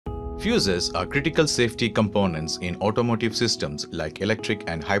Fuses are critical safety components in automotive systems like electric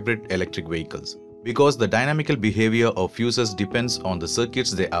and hybrid electric vehicles. Because the dynamical behavior of fuses depends on the circuits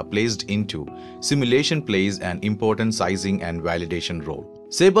they are placed into, simulation plays an important sizing and validation role.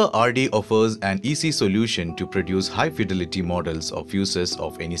 SaberRD offers an easy solution to produce high-fidelity models of fuses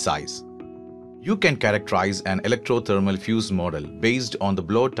of any size. You can characterize an electro-thermal fuse model based on the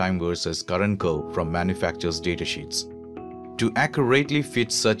blow time versus current curve from manufacturer's datasheets. To accurately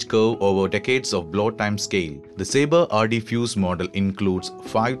fit such curve over decades of blow time scale, the SaberRD fuse model includes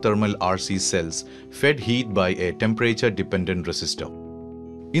 5 thermal RC cells fed heat by a temperature-dependent resistor.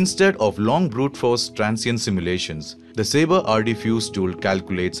 Instead of long brute force transient simulations, the SaberRD fuse tool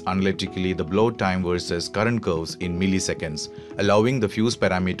calculates analytically the blow time versus current curves in milliseconds, allowing the fuse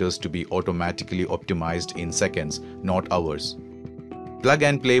parameters to be automatically optimized in seconds, not hours.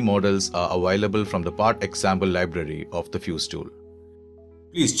 Plug-and-play models are available from the part example library of the fuse tool.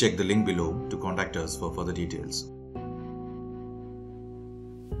 Please check the link below to contact us for further details.